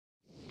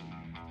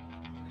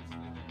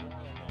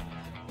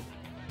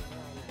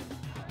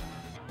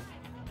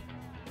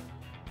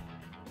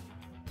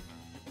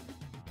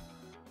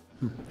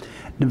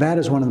Nevada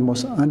is one of the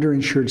most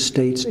underinsured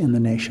states in the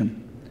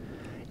nation.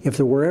 If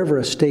there were ever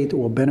a state that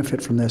will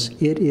benefit from this,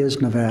 it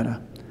is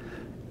Nevada.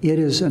 It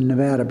is in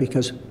Nevada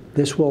because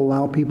this will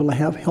allow people to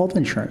have health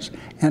insurance,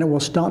 and it will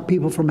stop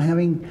people from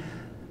having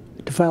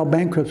to file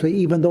bankruptcy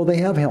even though they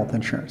have health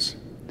insurance.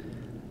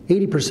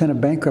 80% of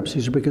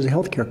bankruptcies are because of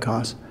health care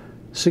costs.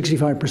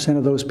 65%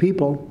 of those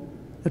people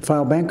that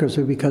file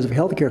bankruptcy because of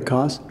health care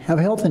costs have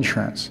health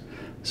insurance.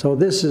 So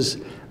this is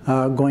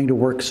going to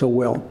work so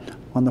well.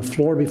 On the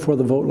floor before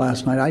the vote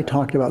last night, I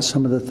talked about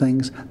some of the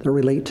things that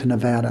relate to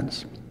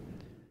Nevadans.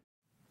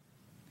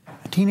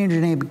 A teenager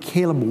named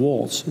Caleb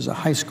Woltz is a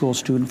high school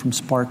student from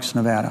Sparks,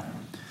 Nevada.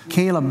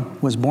 Caleb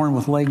was born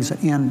with legs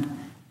that end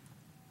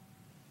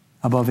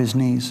above his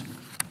knees.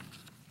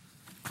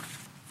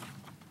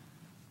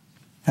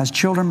 As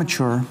children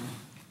mature,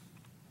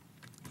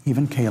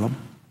 even Caleb,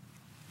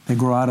 they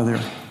grow out of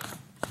their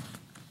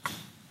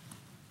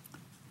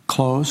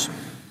clothes.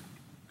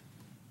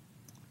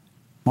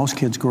 Most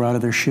kids grow out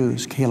of their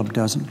shoes. Caleb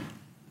doesn't.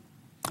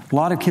 A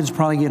lot of kids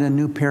probably get a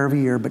new pair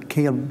every year, but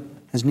Caleb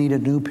has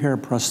needed a new pair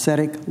of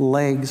prosthetic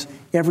legs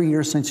every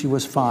year since he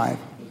was 5.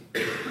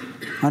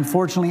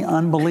 Unfortunately,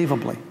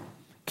 unbelievably,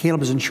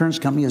 Caleb's insurance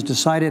company has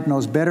decided it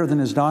knows better than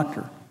his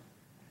doctor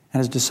and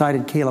has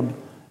decided Caleb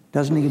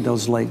doesn't need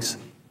those legs.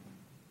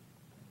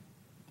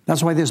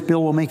 That's why this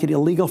bill will make it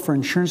illegal for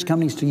insurance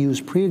companies to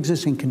use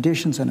pre-existing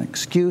conditions as an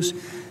excuse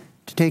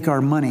to take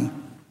our money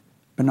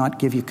but not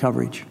give you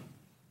coverage.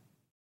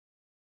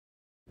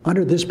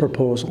 Under this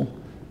proposal,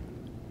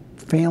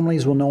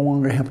 families will no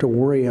longer have to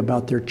worry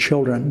about their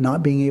children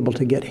not being able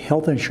to get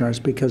health insurance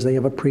because they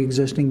have a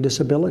pre-existing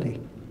disability,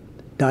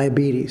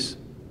 diabetes.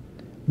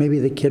 Maybe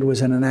the kid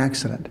was in an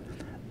accident.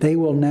 They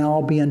will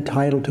now be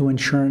entitled to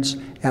insurance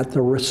at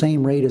the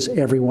same rate as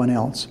everyone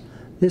else.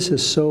 This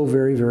is so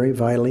very, very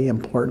vitally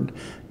important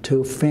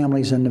to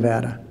families in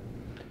Nevada.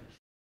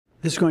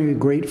 This is going to be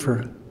great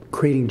for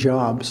creating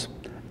jobs.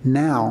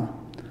 Now,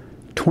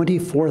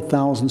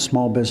 24,000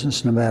 small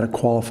businesses in Nevada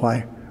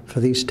qualify for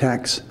these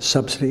tax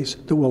subsidies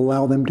that will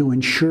allow them to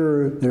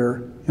insure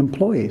their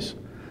employees.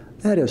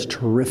 That is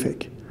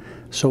terrific.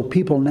 So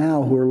people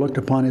now who are looked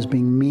upon as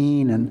being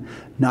mean and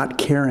not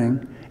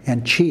caring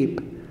and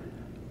cheap,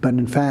 but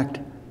in fact,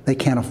 they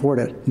can't afford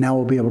it, now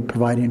will be able to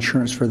provide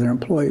insurance for their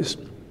employees.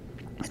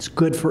 It's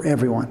good for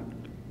everyone.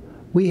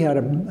 We had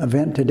an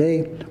event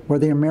today where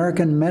the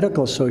American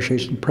Medical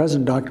Association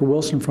President, Dr.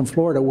 Wilson from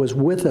Florida, was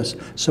with us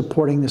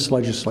supporting this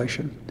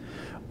legislation.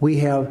 We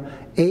have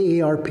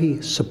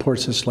AARP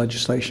supports this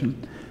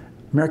legislation.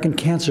 American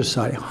Cancer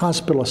Society,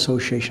 Hospital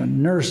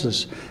Association,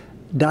 nurses,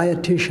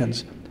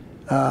 dietitians,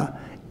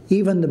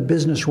 even the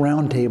Business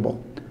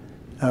Roundtable,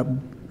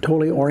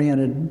 totally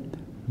oriented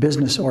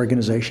business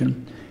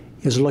organization,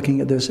 is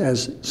looking at this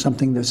as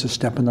something that's a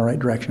step in the right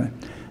direction.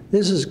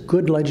 This is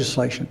good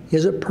legislation.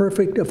 Is it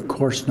perfect? Of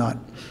course not.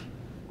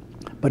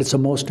 But it's the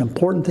most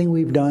important thing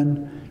we've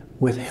done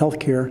with health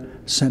care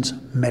since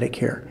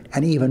Medicare,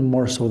 and even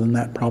more so than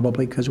that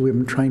probably, because we've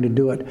been trying to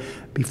do it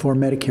before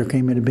Medicare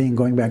came into being,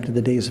 going back to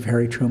the days of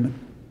Harry Truman.